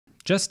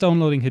just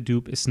downloading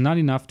Hadoop is not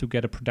enough to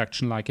get a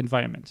production-like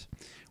environment.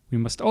 We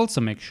must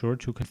also make sure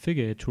to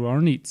configure it to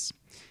our needs.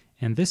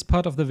 In this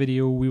part of the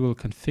video, we will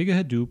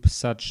configure Hadoop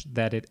such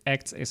that it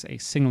acts as a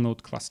single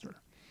node cluster.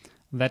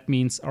 That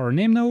means our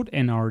name node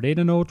and our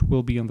data node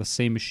will be on the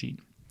same machine.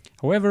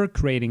 However,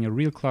 creating a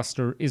real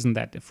cluster isn't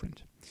that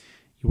different.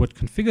 You would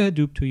configure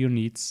Hadoop to your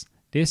needs,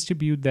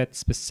 distribute that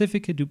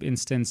specific Hadoop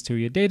instance to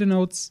your data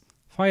nodes,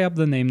 fire up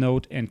the name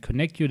node, and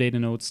connect your data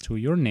nodes to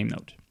your name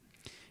node.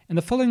 In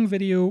the following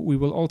video, we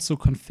will also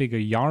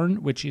configure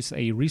Yarn, which is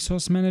a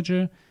resource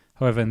manager.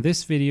 However, in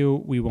this video,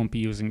 we won't be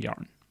using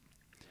Yarn.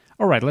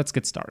 Alright, let's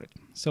get started.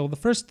 So the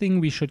first thing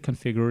we should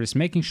configure is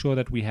making sure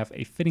that we have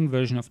a fitting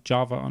version of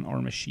Java on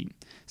our machine,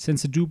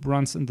 since Hadoop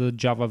runs in the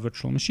Java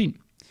virtual machine.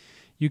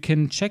 You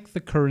can check the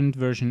current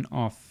version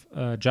of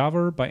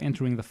Java by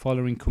entering the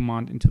following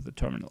command into the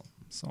terminal.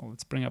 So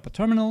let's bring up a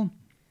terminal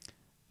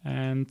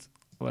and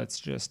let's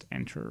just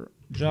enter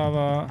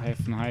Java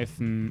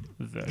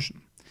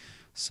 --version.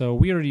 So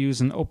we are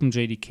using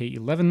OpenJDK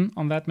 11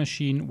 on that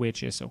machine,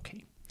 which is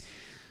okay.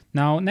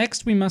 Now,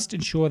 next we must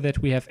ensure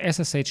that we have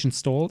SSH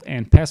installed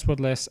and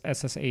passwordless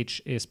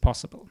SSH is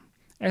possible.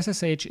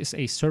 SSH is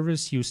a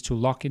service used to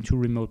log into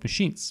remote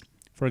machines.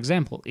 For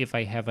example, if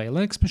I have a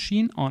Linux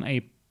machine on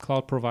a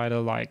cloud provider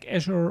like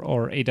Azure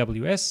or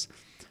AWS,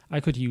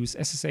 I could use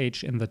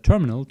SSH in the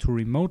terminal to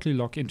remotely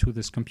log into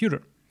this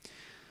computer.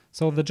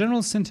 So the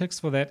general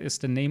syntax for that is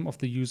the name of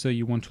the user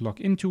you want to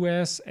log into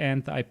as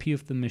and the IP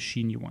of the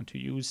machine you want to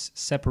use,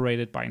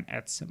 separated by an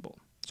 @ symbol.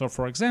 So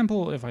for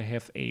example, if I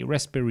have a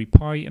Raspberry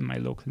Pi in my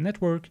local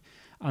network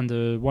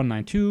under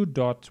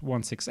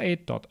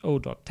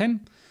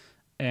 192.168.0.10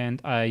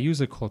 and a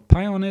user called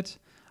Pi on it,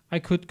 I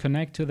could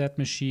connect to that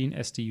machine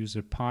as the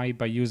user Pi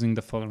by using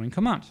the following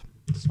command.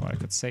 So I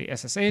could say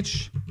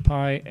SSH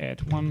Pi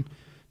at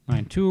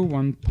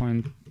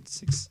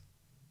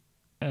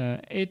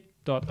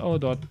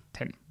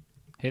 192.168.0.10.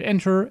 Hit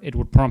enter, it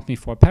would prompt me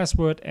for a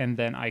password, and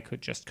then I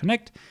could just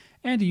connect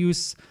and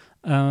use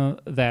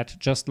that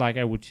just like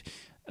I would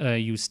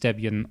use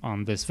Debian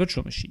on this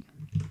virtual machine.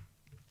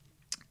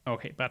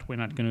 Okay, but we're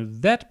not going to do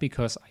that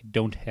because I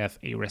don't have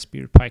a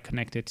Raspberry Pi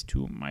connected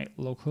to my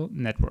local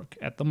network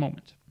at the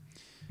moment.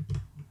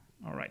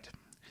 All right.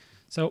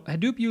 So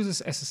Hadoop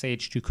uses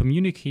SSH to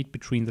communicate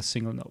between the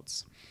single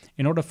nodes.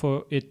 In order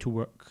for it to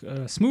work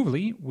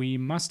smoothly, we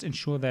must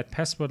ensure that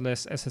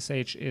passwordless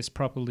SSH is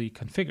properly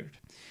configured.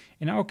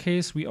 In our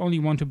case, we only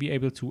want to be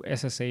able to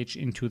SSH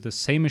into the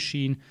same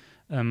machine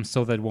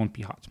so that it won't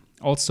be hot.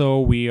 Also,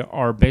 we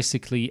are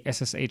basically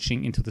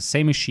SSHing into the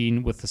same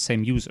machine with the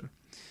same user.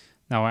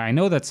 Now, I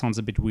know that sounds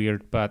a bit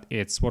weird, but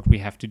it's what we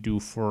have to do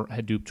for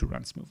Hadoop to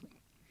run smoothly.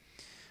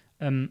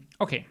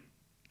 Okay.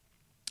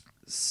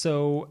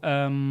 So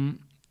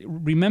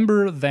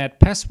remember that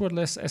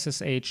passwordless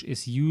SSH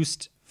is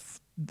used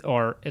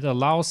or it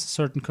allows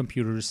certain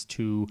computers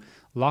to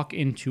log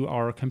into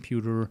our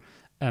computer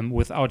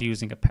without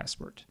using a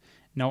password.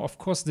 Now, of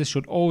course, this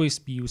should always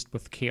be used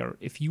with care.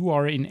 If you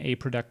are in a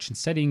production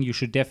setting, you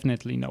should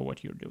definitely know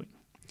what you're doing.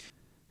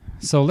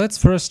 So let's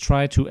first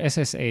try to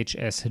SSH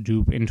as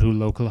Hadoop into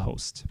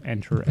localhost.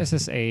 Enter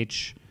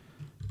SSH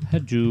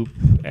Hadoop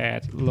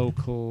at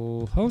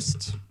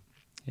localhost.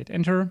 Hit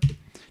enter.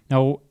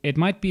 Now, it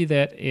might be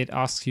that it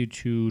asks you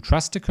to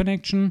trust the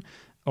connection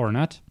or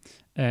not.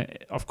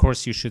 Of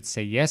course, you should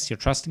say yes, you're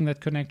trusting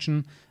that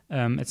connection.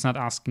 It's not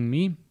asking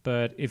me,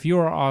 but if you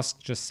are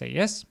asked, just say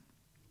yes.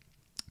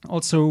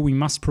 Also, we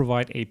must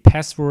provide a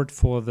password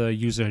for the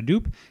user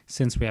Hadoop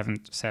since we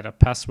haven't set up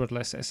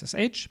passwordless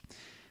SSH.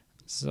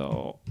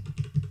 So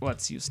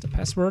let's use the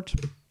password.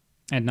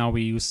 And now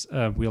we're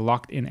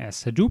logged in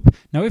as Hadoop.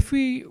 Now, if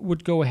we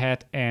would go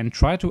ahead and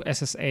try to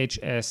SSH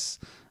as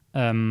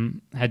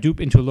Hadoop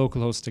into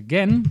localhost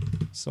again,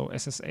 so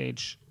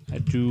SSH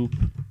Hadoop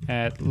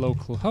at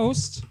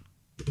localhost,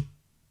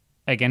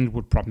 again, it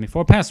would prompt me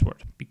for a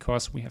password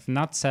because we have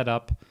not set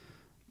up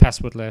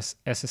passwordless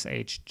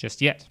SSH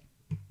just yet.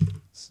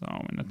 So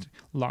we're not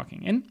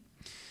logging in.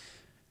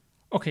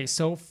 Okay,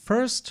 so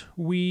first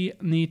we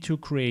need to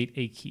create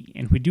a key,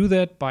 and we do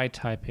that by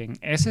typing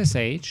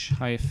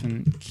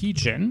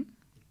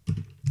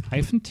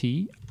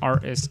ssh-keygen-t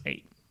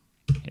rsa.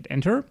 Hit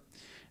enter.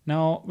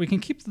 Now we can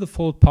keep the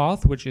default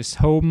path, which is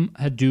home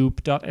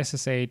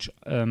hadoop.ssh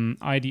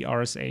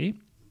idrsa.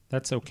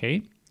 That's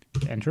okay.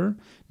 Hit enter.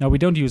 Now we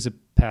don't use a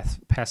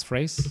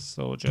passphrase,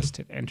 so just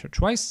hit enter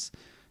twice.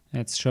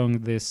 It's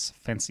showing this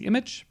fancy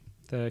image.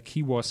 The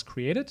key was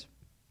created.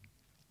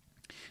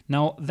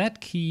 Now that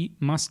key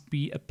must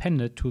be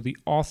appended to the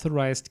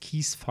authorized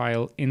keys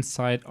file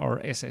inside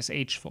our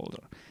SSH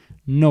folder.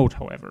 Note,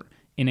 however,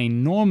 in a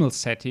normal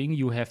setting,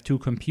 you have two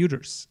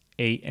computers,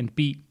 A and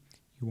B.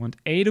 You want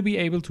A to be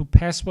able to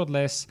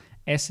passwordless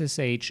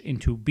SSH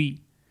into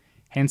B.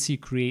 Hence, you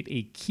create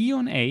a key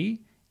on A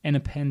and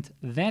append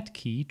that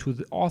key to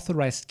the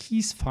authorized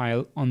keys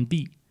file on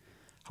B.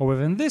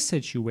 However, in this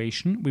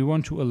situation, we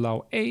want to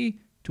allow A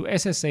to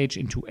SSH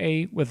into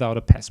A without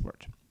a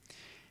password.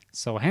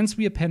 So hence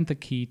we append the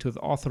key to the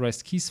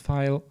authorized keys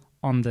file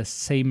on the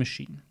same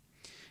machine.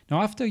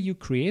 Now, after you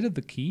created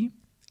the key,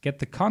 get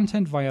the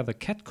content via the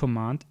cat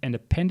command and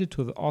append it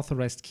to the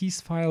authorized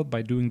keys file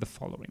by doing the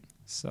following.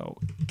 So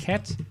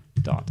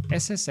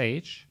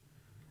cat.ssh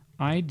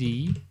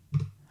id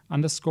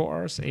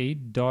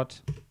 _rsa.pub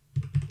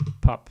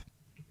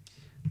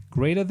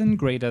greater than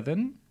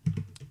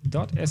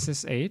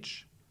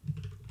 .ssh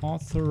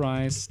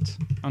authorized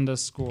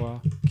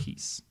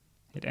 _keys.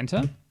 Hit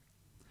enter.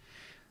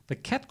 The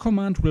cat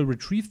command will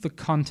retrieve the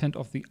content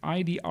of the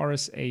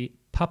ID_RSA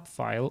pub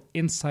file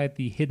inside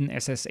the hidden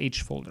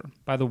SSH folder.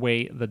 By the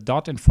way, the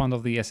dot in front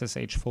of the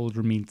SSH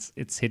folder means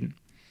it's hidden.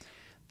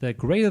 The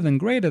greater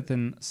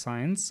than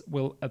signs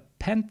will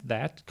append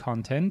that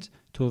content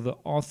to the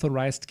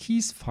authorized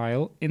keys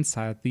file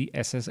inside the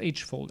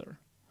SSH folder.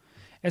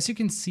 As you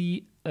can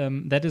see,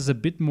 that is a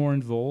bit more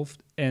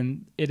involved,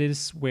 and it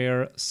is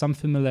where some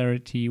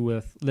familiarity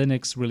with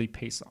Linux really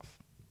pays off.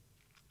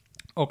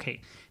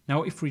 Okay,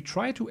 now if we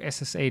try to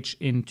SSH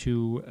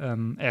into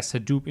as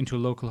Hadoop into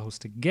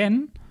localhost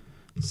again,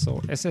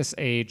 so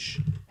SSH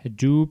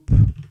Hadoop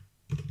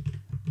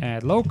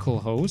at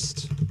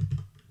localhost,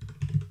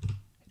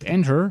 hit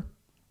enter,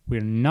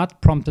 we're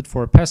not prompted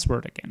for a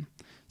password again.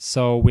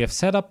 So we have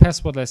set up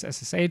passwordless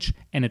SSH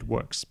and it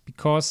works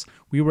because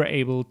we were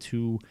able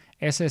to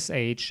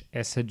SSH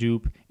as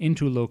Hadoop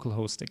into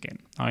localhost again.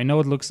 Now, I know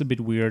it looks a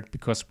bit weird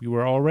because we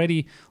were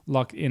already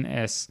logged in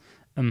as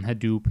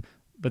Hadoop,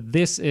 but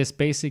this is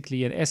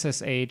basically an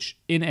SSH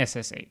in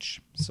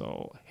SSH.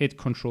 So hit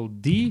Control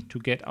D to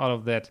get out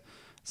of that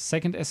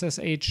second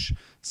SSH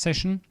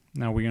session.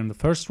 Now we're in the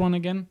first one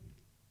again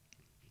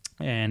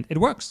and it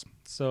works.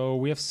 So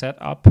we have set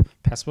up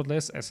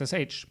passwordless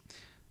SSH.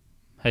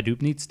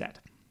 Hadoop needs that.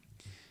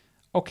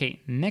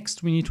 Okay,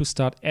 next we need to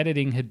start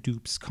editing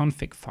Hadoop's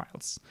config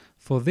files.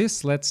 For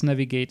this, let's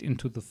navigate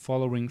into the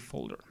following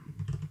folder.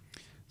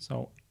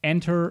 So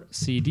enter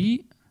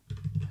cd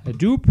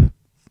Hadoop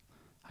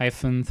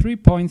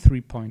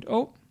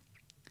 -3.3.0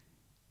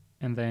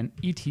 and then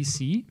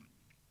etc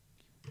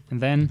and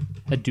then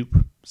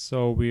Hadoop.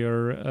 So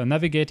we're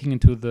navigating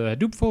into the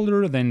Hadoop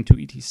folder, then to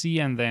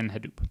etc and then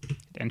Hadoop. Hit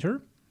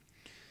enter.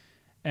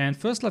 And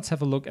first, let's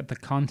have a look at the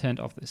content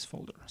of this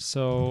folder.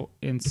 So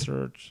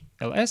insert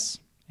ls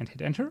and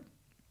hit enter.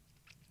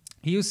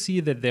 Here you see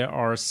that there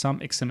are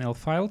some XML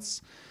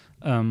files.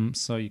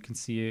 So you can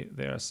see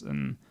there's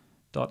an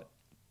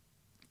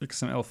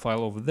 .xml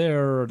file over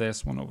there.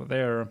 There's one over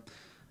there.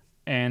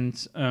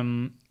 And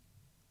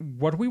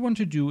what we want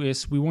to do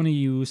is we want to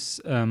use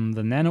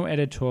the nano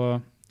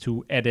editor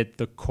to edit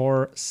the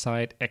core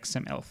site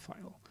XML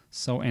file.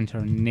 So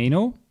enter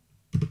nano,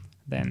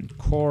 then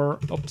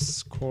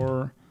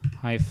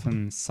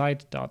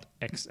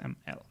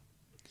core-site.xml.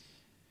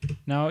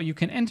 Now you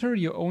can enter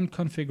your own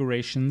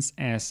configurations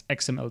as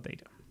XML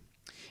data.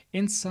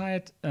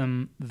 Inside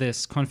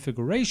this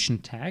configuration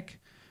tag,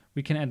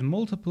 we can add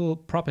multiple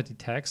property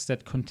tags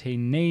that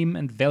contain name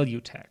and value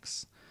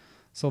tags.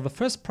 So the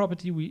first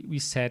property we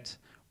set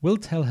will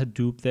tell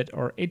Hadoop that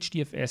our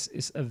HDFS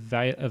is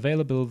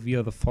available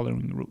via the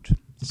following route.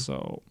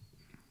 So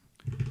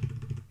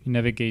we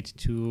navigate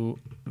to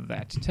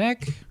that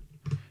tag,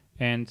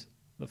 and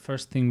the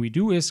first thing we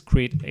do is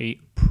create a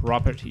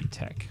property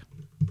tag.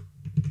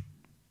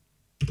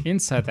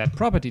 Inside that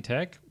property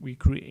tag, we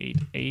create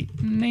a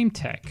name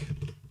tag.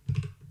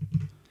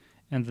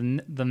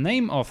 And the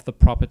name of the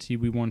property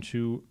we want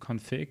to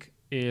config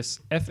is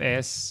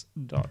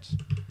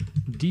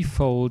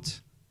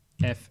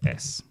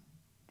fs.defaultfs.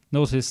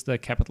 Notice the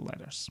capital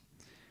letters.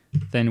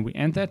 Then we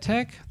end that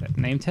tag, that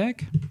name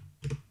tag.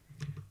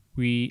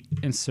 We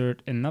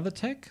insert another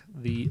tag,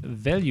 the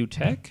value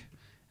tag,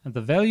 and the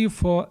value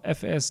for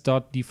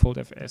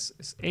fs.defaultfs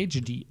is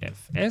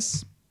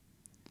hdfs,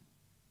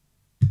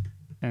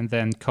 and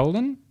then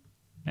colon,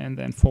 and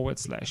then /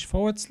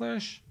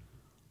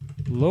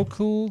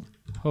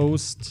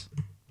 localhost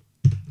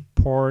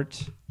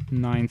port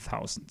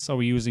 9000. So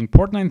we're using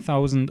port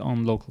 9000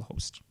 on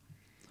localhost.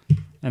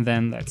 And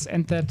then let's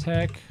end that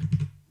tag,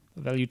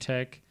 the value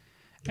tag,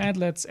 and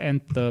let's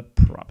end the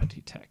property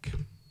tag.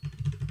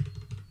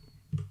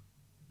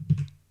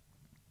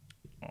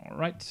 All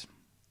right.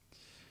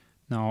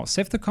 Now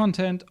save the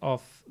content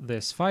of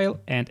this file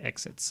and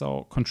exit.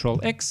 So Control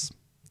X,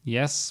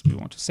 yes, we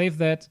want to save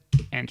that,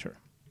 enter.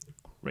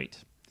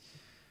 Great.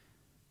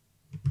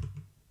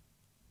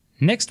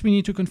 Next, we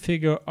need to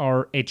configure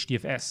our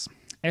HDFS.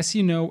 As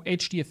you know,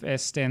 HDFS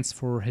stands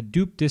for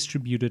Hadoop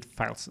Distributed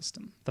File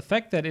System. The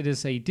fact that it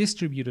is a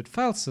distributed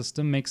file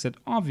system makes it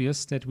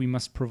obvious that we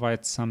must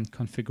provide some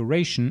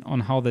configuration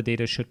on how the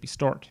data should be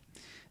stored.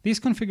 These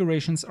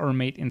configurations are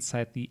made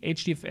inside the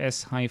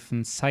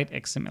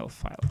HDFS-site.xml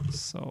file.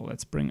 So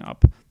let's bring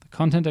up the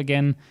content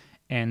again,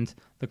 and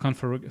the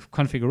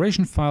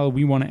configuration file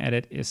we want to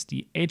edit is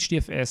the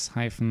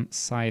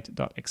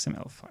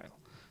HDFS-site.xml file.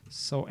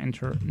 So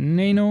enter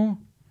nano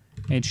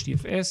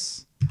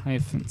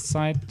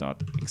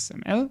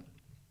HDFS-site.xml,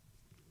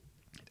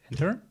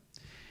 enter.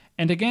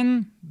 And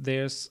again,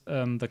 there's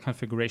the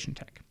configuration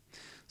tag.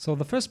 So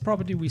the first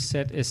property we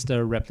set is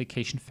the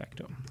replication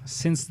factor.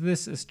 Since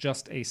this is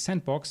just a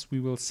sandbox, we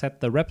will set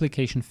the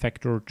replication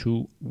factor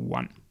to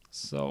 1.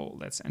 So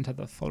let's enter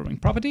the following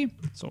property.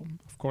 So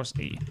of course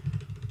a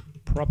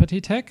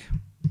property tag,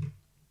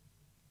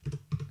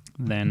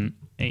 then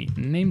a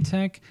name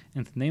tag,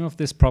 and the name of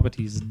this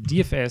property is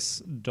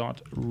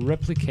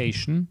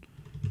dfs.replication,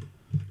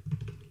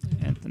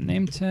 and the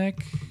name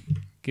tag,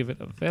 give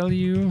it a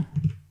value,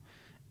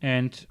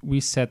 and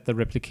we set the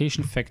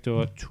replication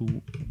factor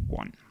to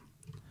 1.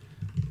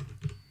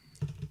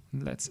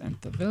 Let's end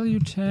the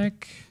value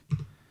tag.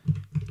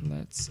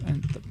 Let's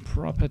end the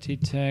property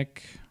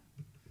tag.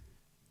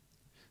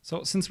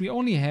 So since we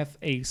only have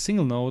a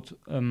single node,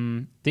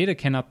 data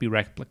cannot be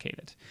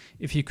replicated.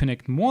 If you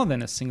connect more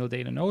than a single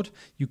data node,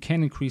 you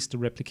can increase the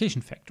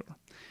replication factor.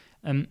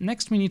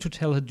 Next, we need to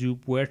tell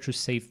Hadoop where to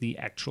save the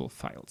actual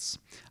files.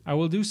 I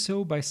will do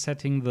so by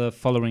setting the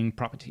following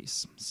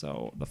properties.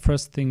 So the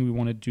first thing we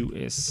want to do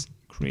is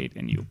create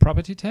a new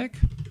property tag.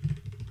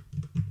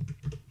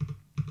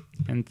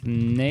 And the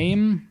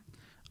name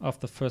of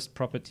the first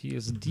property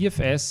is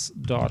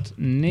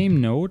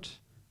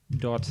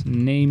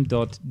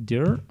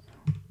dfs.nameNode.name.dir,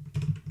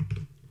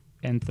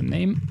 and the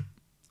name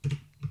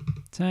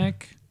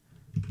tag,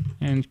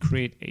 and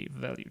create a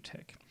value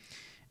tag.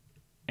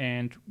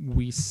 And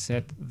we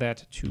set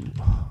that to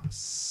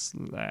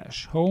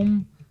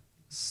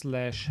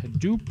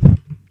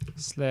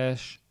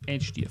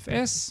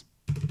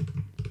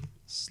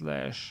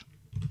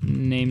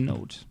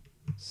 /home/hadoop/hdfs/nameNode/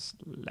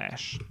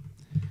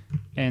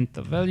 and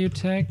the value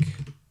tag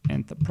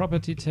and the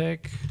property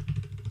tag.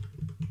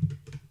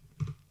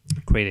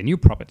 Create a new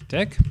property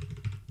tag,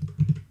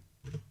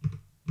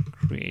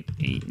 create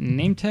a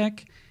name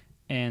tag,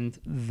 and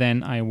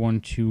then I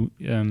want to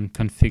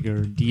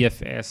configure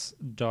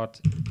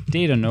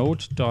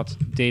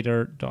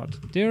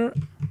dfs.datanode.data.dir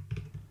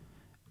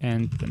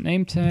and the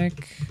name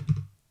tag,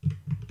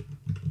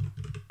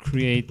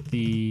 create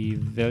the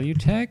value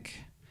tag,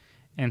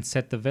 and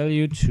set the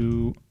value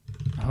to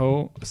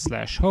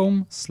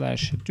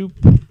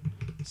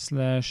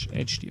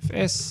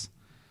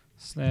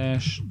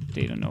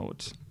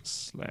home/home/hadoop/hdfs/datanode/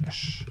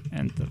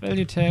 and the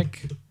value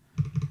tag,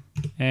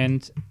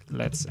 and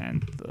let's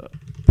end the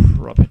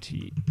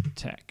property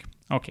tag.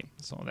 Okay,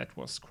 so that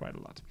was quite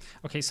a lot.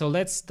 Okay, so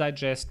let's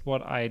digest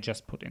what I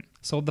just put in.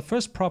 So the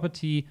first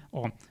property,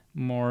 or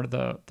more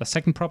the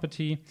second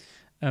property,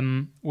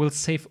 will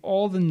save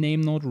all the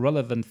nameNode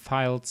relevant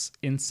files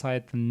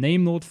inside the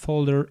nameNode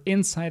folder,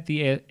 inside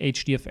the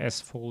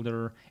HDFS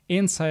folder,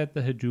 inside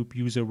the Hadoop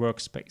user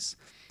workspace.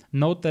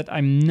 Note that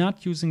I'm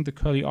not using the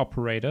curly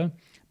operator,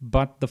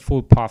 but the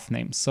full path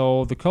name.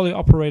 So the curly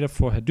operator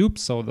for Hadoop,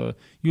 so the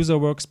user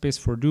workspace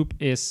for Hadoop,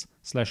 is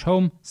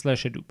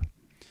 /home/Hadoop.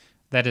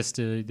 That is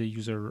the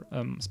user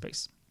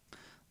space.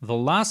 The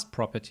last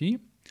property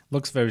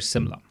looks very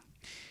similar.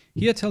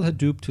 Here tell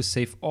Hadoop to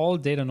save all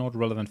Datanode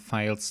relevant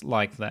files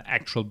like the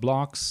actual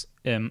blocks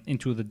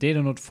into the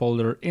Datanode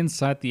folder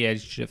inside the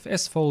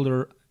HDFS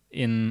folder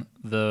in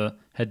the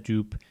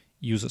Hadoop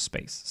user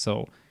space.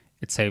 So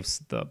it saves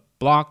the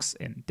blocks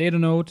in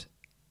Datanode,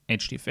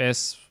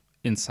 HDFS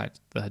inside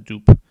the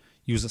Hadoop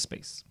user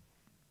space.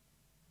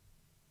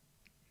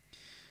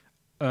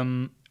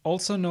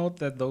 Also note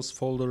that those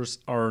folders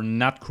are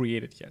not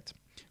created yet.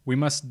 We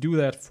must do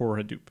that for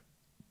Hadoop.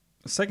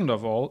 Second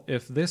of all,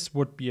 if this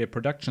would be a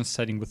production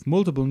setting with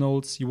multiple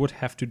nodes, you would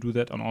have to do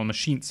that on all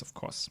machines, of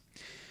course.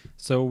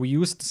 So we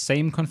use the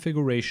same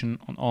configuration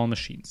on all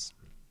machines.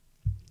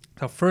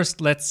 So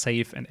first, let's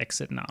save and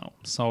exit now.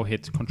 So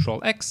hit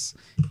Control X.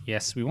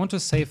 Yes, we want to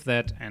save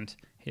that, and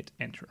hit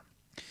Enter.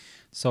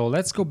 So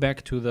let's go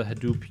back to the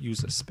Hadoop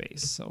user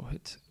space. So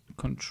hit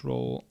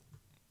Control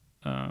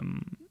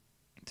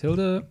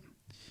tilde.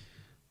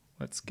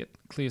 Let's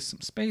clear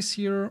some space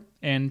here,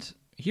 and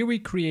here we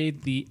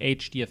create the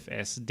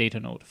HDFS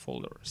Datanode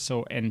folder.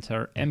 So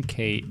enter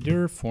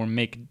mkdir for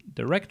make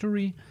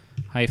directory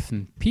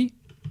 -p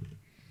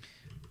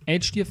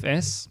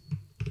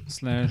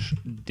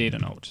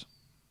HDFS/Datanode.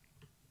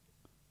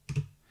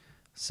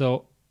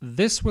 So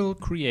this will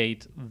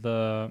create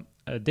the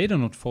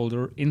Datanode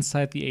folder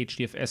inside the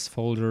HDFS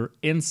folder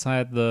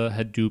inside the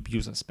Hadoop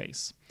user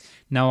space.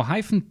 Now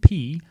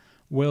 -p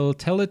will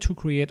tell it to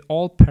create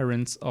all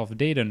parents of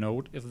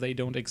Datanode if they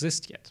don't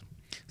exist yet.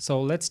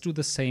 So let's do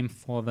the same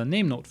for the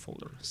nameNode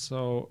folder.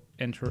 So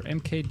enter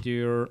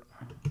mkdir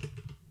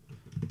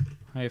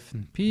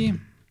 -p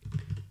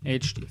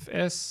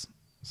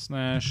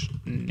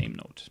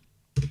HDFS/nameNode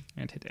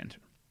and hit enter.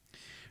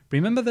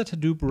 Remember that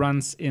Hadoop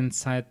runs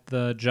inside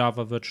the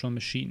Java virtual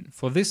machine.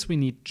 For this, we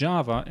need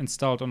Java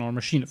installed on our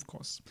machine, of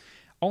course.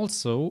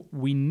 Also,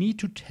 we need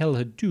to tell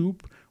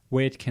Hadoop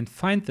where it can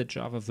find the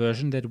Java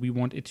version that we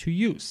want it to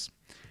use.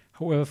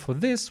 However, for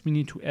this, we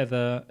need to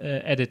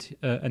edit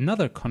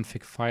another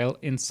config file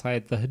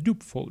inside the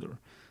Hadoop folder.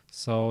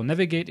 So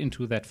navigate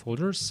into that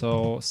folder.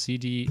 So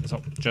cd,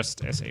 so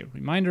just as a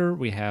reminder,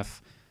 we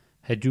have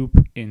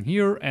Hadoop in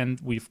here,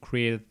 and we've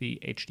created the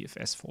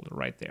HDFS folder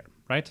right there,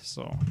 right?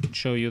 So I can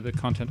show you the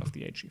content of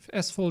the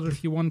HDFS folder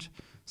if you want.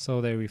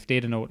 So there we have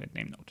data node and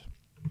name node.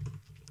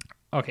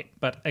 Okay,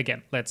 but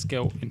again, let's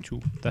go into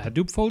the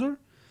Hadoop folder,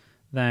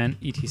 then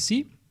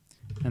etc,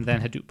 and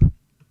then Hadoop,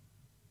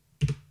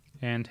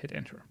 and hit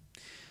enter.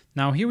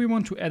 Now here we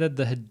want to edit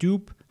the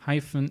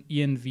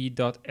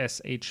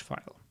Hadoop-env.sh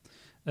file,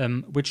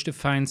 which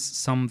defines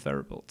some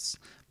variables.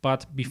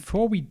 But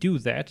before we do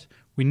that,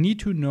 we need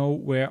to know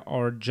where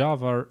our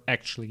Java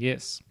actually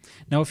is.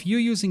 Now, if you're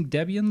using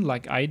Debian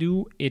like I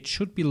do, it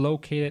should be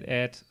located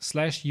at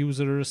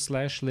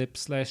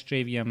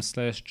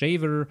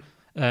 /user/lib/jvm/java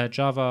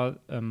Java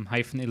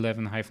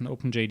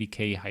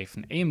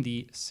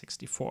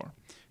 -11-OpenJDK-AMD64.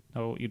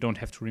 Now, you don't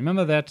have to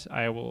remember that.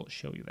 I will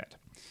show you that.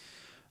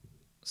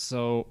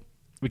 So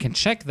we can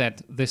check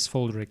that this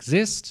folder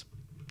exists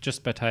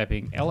just by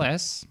typing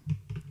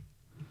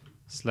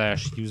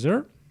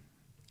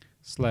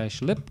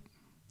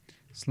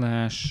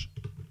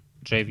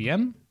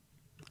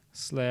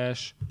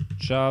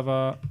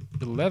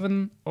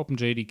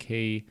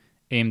OpenJDK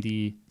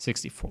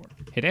AMD64.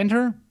 Hit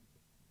enter.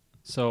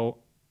 So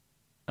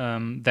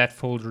that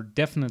folder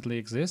definitely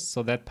exists.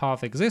 So that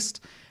path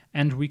exists,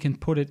 and we can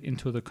put it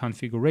into the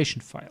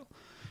configuration file.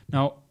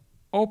 Now,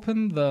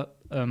 open the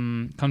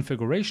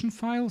configuration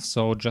file.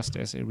 So just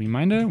as a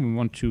reminder, we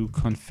want to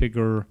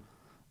configure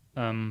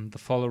the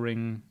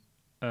following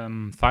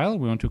file.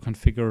 We want to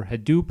configure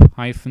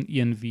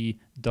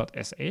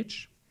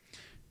Hadoop-env.sh.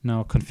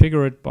 Now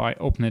configure it by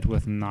open it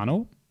with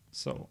nano.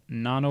 So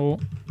nano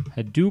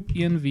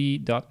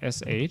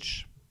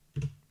Hadoop-env.sh.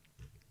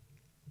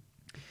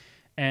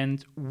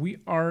 And we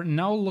are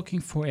now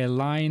looking for a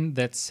line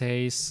that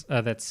says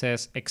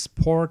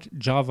export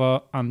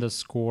Java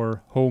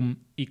 _home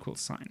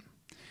 =.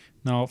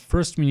 Now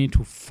first we need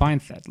to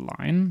find that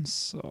line.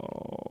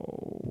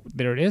 So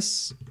there it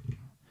is.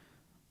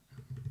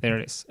 There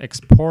it is.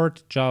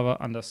 Export Java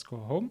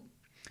 _home.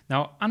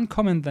 Now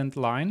uncomment that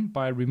line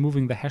by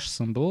removing the hash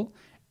symbol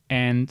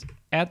and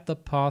add the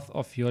path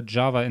of your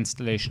Java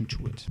installation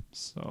to it.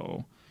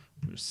 So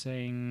we're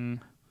saying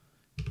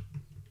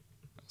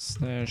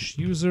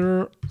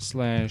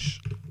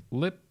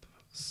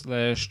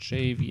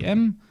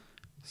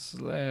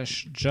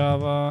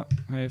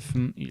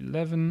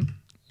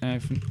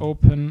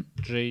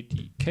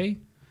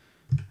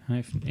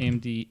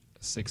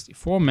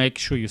Make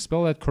sure you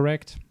spell that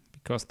correct,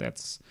 because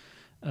that's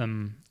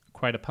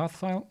quite a path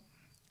file.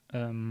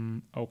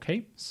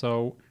 Okay,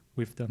 so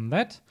we've done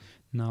that.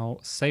 Now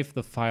save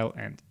the file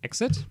and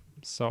exit.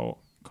 So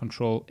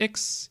Control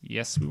X,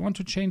 yes, we want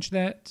to change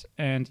that,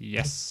 and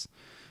yes,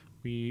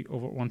 we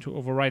want to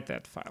overwrite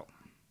that file.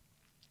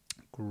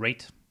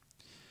 Great.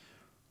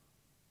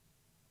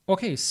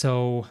 Okay,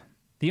 so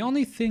the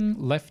only thing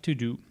left to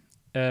do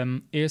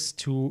is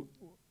to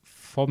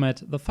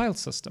format the file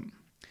system.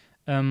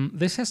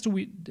 This has to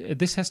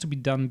be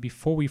done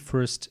before we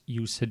first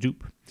use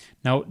Hadoop.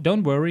 Now,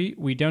 don't worry,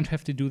 we don't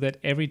have to do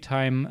that every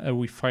time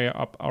we fire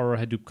up our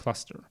Hadoop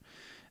cluster.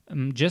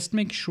 Just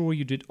make sure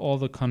you did all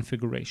the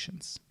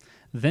configurations.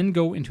 Then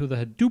go into the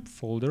Hadoop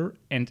folder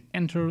and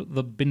enter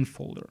the bin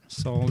folder.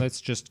 So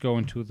let's just go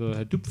into the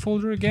Hadoop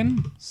folder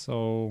again.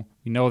 So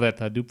we know that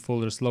the Hadoop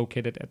folder is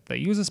located at the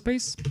user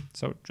space.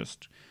 So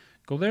just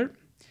go there.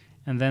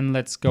 And then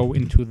let's go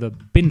into the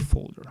bin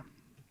folder.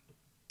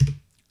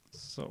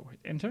 So hit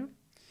enter.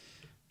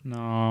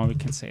 Now we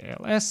can say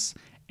ls.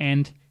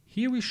 And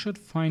here we should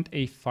find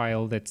a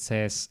file that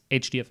says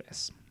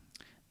HDFS.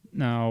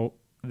 Now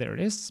there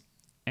it is.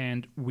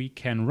 And we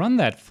can run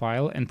that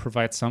file and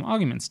provide some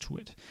arguments to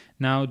it.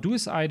 Now do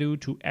as I do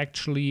to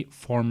actually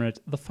format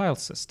the file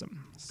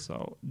system.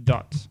 So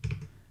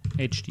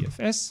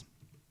 .hdfs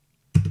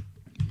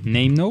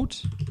name node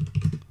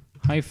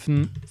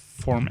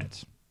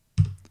 -format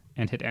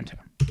and hit enter.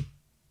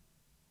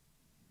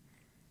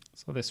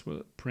 So this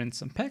will print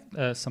some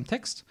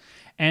text.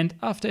 And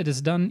after it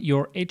is done,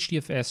 your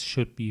HDFS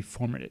should be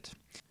formatted.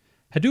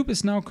 Hadoop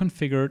is now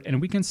configured,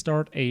 and we can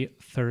start a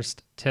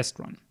first test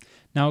run.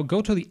 Now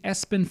go to the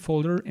sbin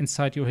folder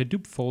inside your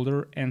Hadoop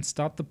folder and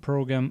start the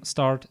program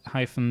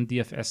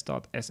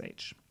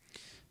start-dfs.sh.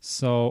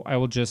 So I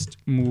will just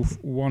move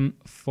one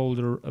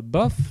folder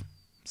above.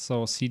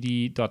 So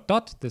cd ...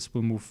 this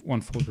will move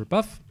one folder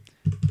above.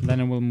 Then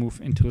it will move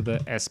into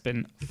the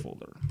sbin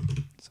folder.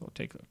 So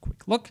take a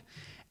quick look.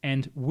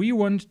 And we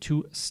want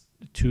to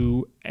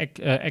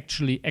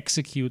actually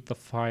execute the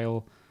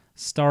file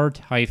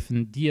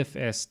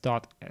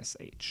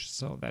start-dfs.sh.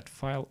 So that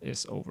file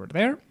is over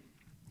there.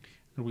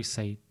 And we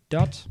say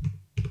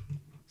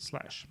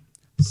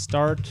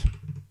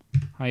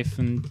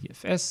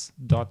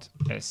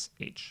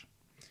 /start-dfs.sh.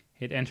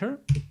 Hit enter.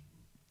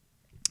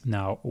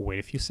 Now wait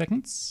a few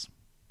seconds.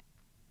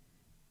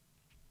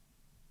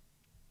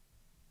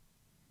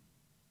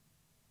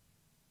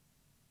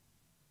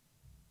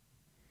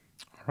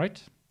 All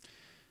right.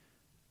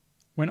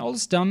 When all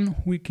is done,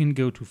 we can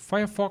go to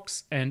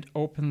Firefox and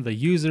open the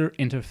user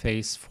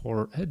interface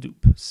for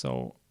Hadoop.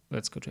 So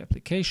let's go to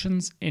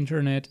Applications,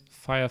 Internet,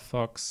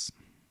 Firefox.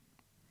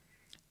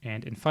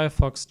 And in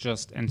Firefox,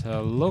 just enter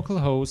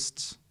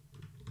localhost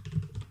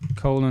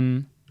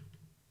colon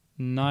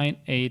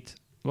 98,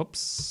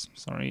 whoops,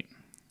 sorry,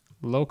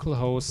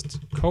 localhost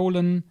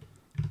colon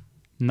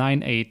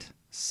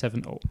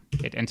 9870.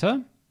 Hit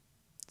enter,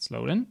 it's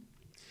loading.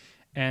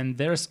 And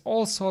there's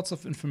all sorts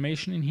of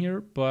information in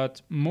here,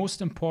 but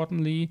most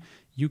importantly,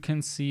 you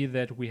can see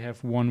that we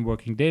have one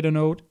working data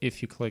node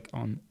if you click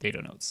on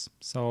data nodes.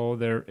 So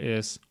there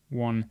is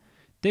one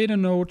data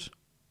node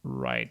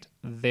right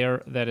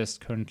there that is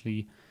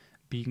currently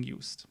being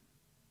used.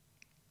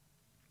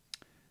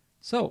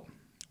 So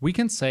we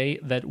can say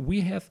that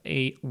we have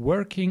a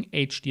working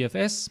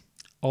HDFS,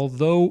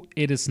 although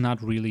it is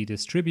not really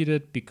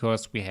distributed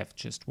because we have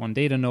just one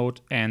data node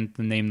and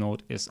the name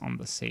node is on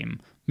the same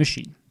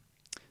machine.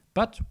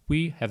 But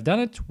we have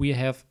done it. We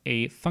have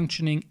a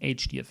functioning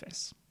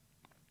HDFS.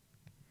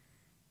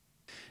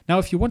 Now,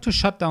 if you want to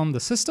shut down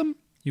the system,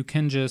 you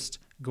can just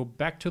go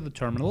back to the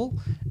terminal,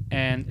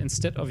 and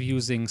instead of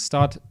using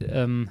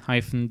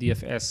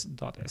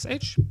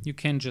start-dfs.sh, you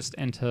can just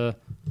enter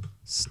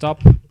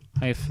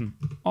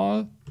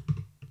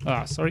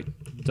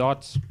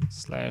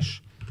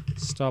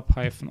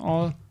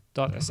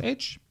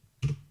stop-all/stop-all.sh,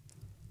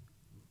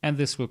 and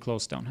this will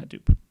close down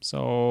Hadoop.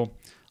 So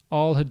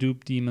all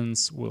Hadoop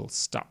daemons will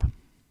stop.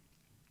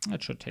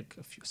 That should take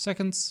a few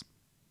seconds.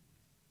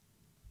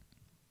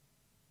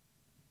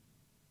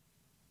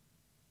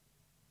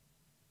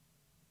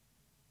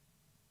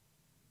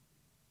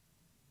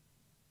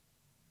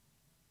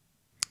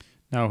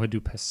 Now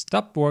Hadoop has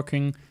stopped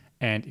working,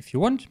 and if you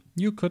want,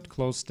 you could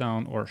close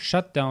down or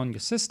shut down your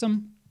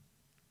system,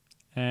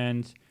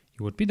 and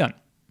you would be done.